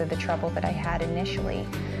again because of the trouble that I had initially.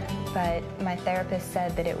 But my therapist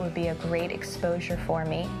said that it would be a great exposure for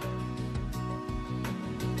me.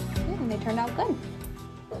 And they turned out good.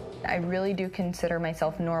 I really do consider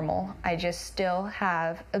myself normal. I just still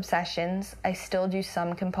have obsessions. I still do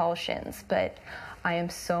some compulsions, but I am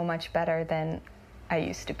so much better than I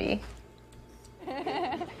used to be.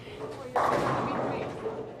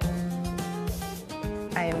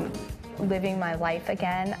 I'm living my life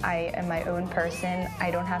again. I am my own person.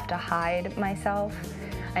 I don't have to hide myself.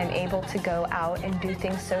 I'm able to go out and do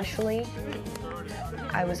things socially.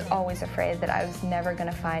 I was always afraid that I was never going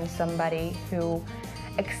to find somebody who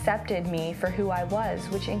accepted me for who I was,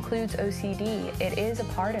 which includes OCD. It is a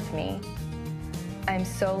part of me. I'm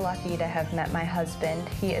so lucky to have met my husband.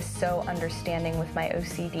 He is so understanding with my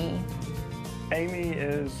OCD. Amy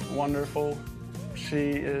is wonderful.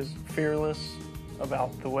 She is fearless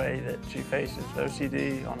about the way that she faces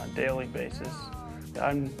OCD on a daily basis.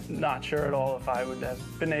 I'm not sure at all if I would have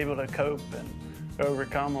been able to cope and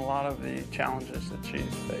overcome a lot of the challenges that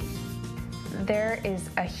she's faced. There is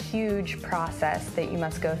a huge process that you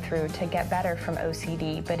must go through to get better from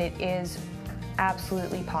OCD, but it is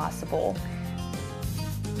absolutely possible.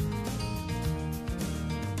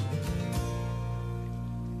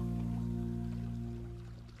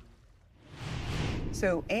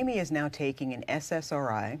 So Amy is now taking an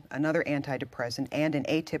SSRI, another antidepressant, and an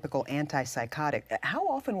atypical antipsychotic. How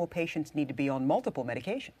often will patients need to be on multiple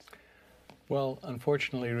medications? Well,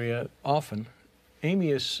 unfortunately, Rhea, often. Amy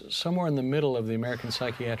is somewhere in the middle of the American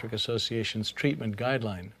Psychiatric Association's treatment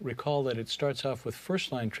guideline. Recall that it starts off with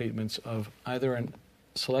first-line treatments of either a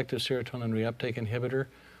selective serotonin reuptake inhibitor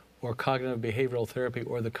or cognitive behavioral therapy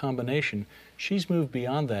or the combination. She's moved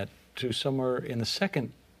beyond that to somewhere in the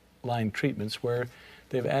second-line treatments where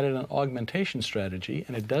they've added an augmentation strategy,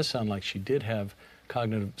 and it does sound like she did have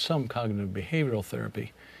some cognitive behavioral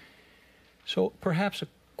therapy. So perhaps a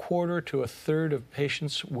quarter to a third of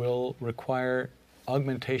patients will require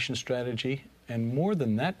augmentation strategy, and more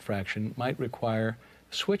than that fraction might require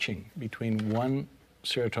switching between one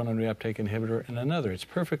serotonin reuptake inhibitor and another. It's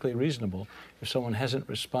perfectly reasonable if someone hasn't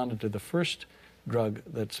responded to the first drug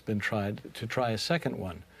that's been tried to try a second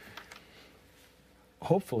one.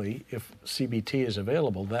 Hopefully, if CBT is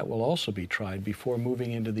available, that will also be tried before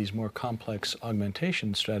moving into these more complex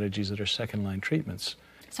augmentation strategies that are second-line treatments.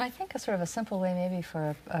 So I think a sort of a simple way maybe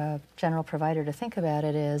for a general provider to think about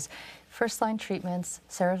it is first-line treatments,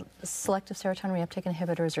 selective serotonin reuptake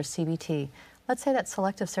inhibitors or CBT. Let's say that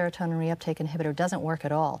selective serotonin reuptake inhibitor doesn't work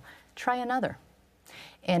at all. Try another.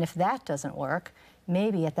 And if that doesn't work,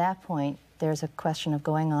 maybe at that point there's a question of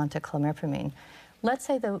going on to clomipramine. Let's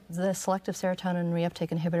say the selective serotonin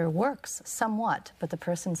reuptake inhibitor works somewhat, but the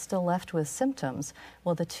person's still left with symptoms.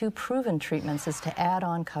 Well, the two proven treatments is to add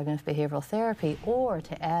on cognitive behavioral therapy or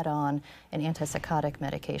to add on an antipsychotic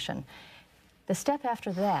medication. The step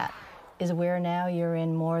after that is where now you're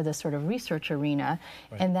in more the sort of research arena,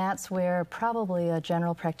 right. And that's where probably a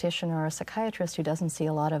general practitioner or a psychiatrist who doesn't see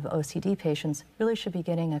a lot of OCD patients really should be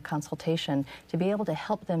getting a consultation to be able to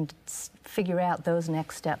help them figure out those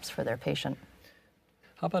next steps for their patient.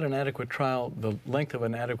 How about an adequate trial, the length of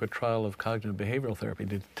an adequate trial of cognitive behavioral therapy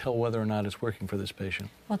to tell whether or not it's working for this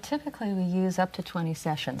patient? Well, typically we use up to 20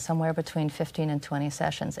 sessions, somewhere between 15 and 20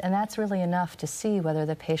 sessions, and that's really enough to see whether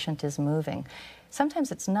the patient is moving.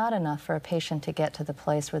 Sometimes it's not enough for a patient to get to the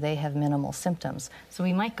place where they have minimal symptoms. So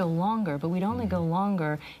we might go longer, but we'd only go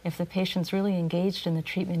longer if the patient's really engaged in the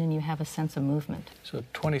treatment and you have a sense of movement. So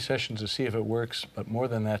 20 sessions to see if it works, but more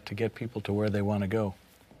than that to get people to where they want to go.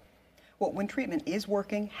 Well, when treatment is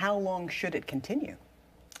working, how long should it continue?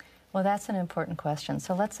 Well, that's an important question.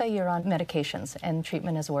 So let's say you're on medications and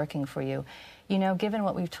treatment is working for you. You know, given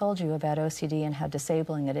what we've told you about OCD and how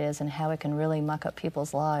disabling it is and how it can really muck up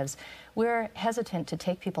people's lives, we're hesitant to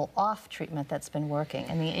take people off treatment that's been working.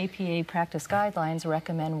 And the APA practice guidelines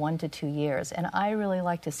recommend 1 to 2 years. And I really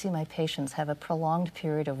like to see my patients have a prolonged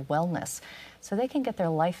period of wellness so they can get their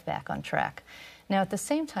life back on track. Now, at the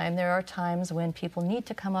same time, there are times when people need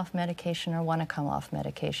to come off medication or want to come off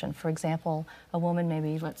medication. For example, a woman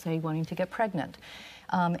maybe, let's say, wanting to get pregnant.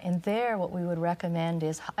 And there, what we would recommend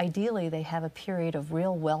is ideally they have a period of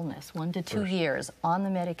real wellness, 1 to 2 years on the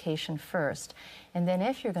medication first. And then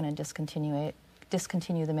if you're going to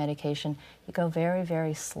discontinue the medication, you go very,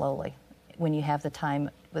 very slowly when you have the time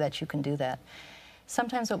that you can do that.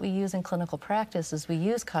 Sometimes what we use in clinical practice is we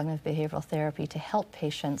use cognitive behavioral therapy to help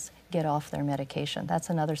patients get off their medication. That's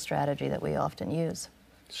another strategy that we often use.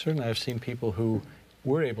 Certainly, I've seen people who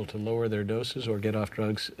were able to lower their doses or get off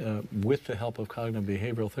drugs with the help of cognitive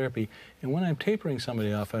behavioral therapy. And when I'm tapering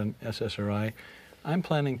somebody off an SSRI, I'm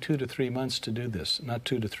planning 2 to 3 months to do this, not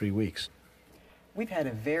 2 to 3 weeks. We've had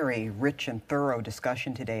a very rich and thorough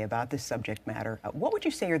discussion today about this subject matter. What would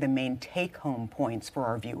you say are the main take-home points for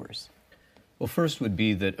our viewers? Well, first would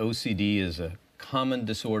be that OCD is a common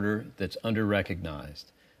disorder that's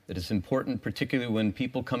under-recognized. That it's important, particularly when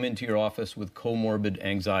people come into your office with comorbid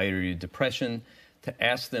anxiety or depression, to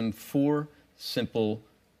ask them 4 simple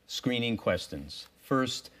screening questions.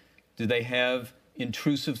 First, do they have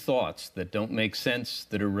intrusive thoughts that don't make sense,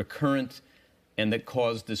 that are recurrent, and that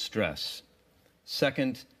cause distress?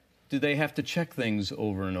 Second, do they have to check things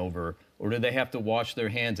over and over, or do they have to wash their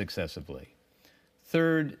hands excessively?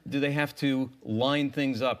 Third, do they have to line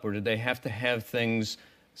things up, or do they have to have things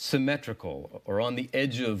symmetrical or on the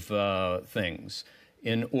edge of things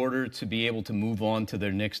in order to be able to move on to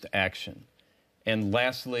their next action? And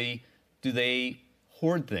lastly, do they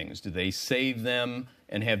hoard things? Do they save them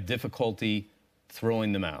and have difficulty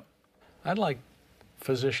throwing them out? I'd like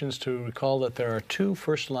physicians to recall that there are 2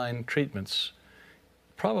 first-line treatments,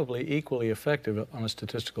 probably equally effective on a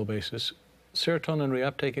statistical basis: serotonin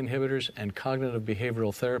reuptake inhibitors and cognitive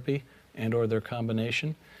behavioral therapy and/or their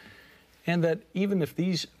combination. And that even if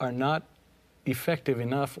these are not effective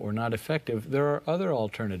enough or not effective, there are other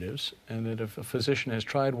alternatives, and that if a physician has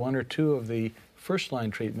tried 1 or 2 of the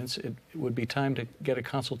first-line treatments, it would be time to get a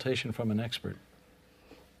consultation from an expert.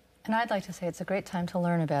 And I'd like to say it's a great time to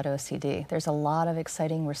learn about OCD. There's a lot of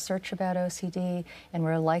exciting research about OCD, and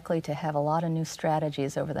we're likely to have a lot of new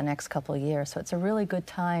strategies over the next couple of years. So it's a really good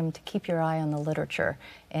time to keep your eye on the literature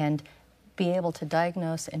and be able to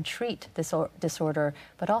diagnose and treat this disorder,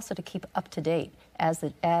 but also to keep up to date as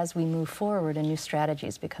we move forward and new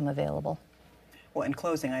strategies become available. Well, in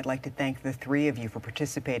closing, I'd like to thank the 3 of you for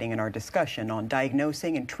participating in our discussion on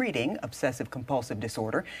diagnosing and treating obsessive-compulsive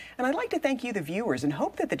disorder. And I'd like to thank you, the viewers, and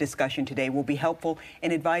hope that the discussion today will be helpful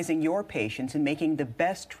in advising your patients in making the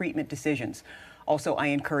best treatment decisions. Also, I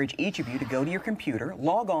encourage each of you to go to your computer,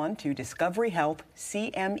 log on to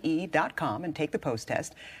discoveryhealthcme.com and take the post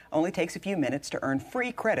test. Only takes a few minutes to earn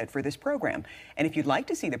free credit for this program. And if you'd like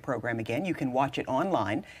to see the program again, you can watch it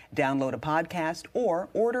online, download a podcast, or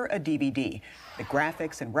order a DVD. The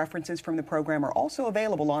graphics and references from the program are also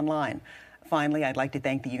available online. Finally, I'd like to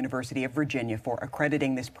thank the University of Virginia for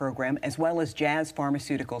accrediting this program, as well as Jazz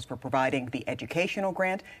Pharmaceuticals for providing the educational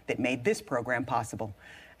grant that made this program possible.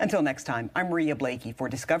 Until next time, I'm Maria Blakey for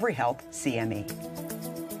Discovery Health CME.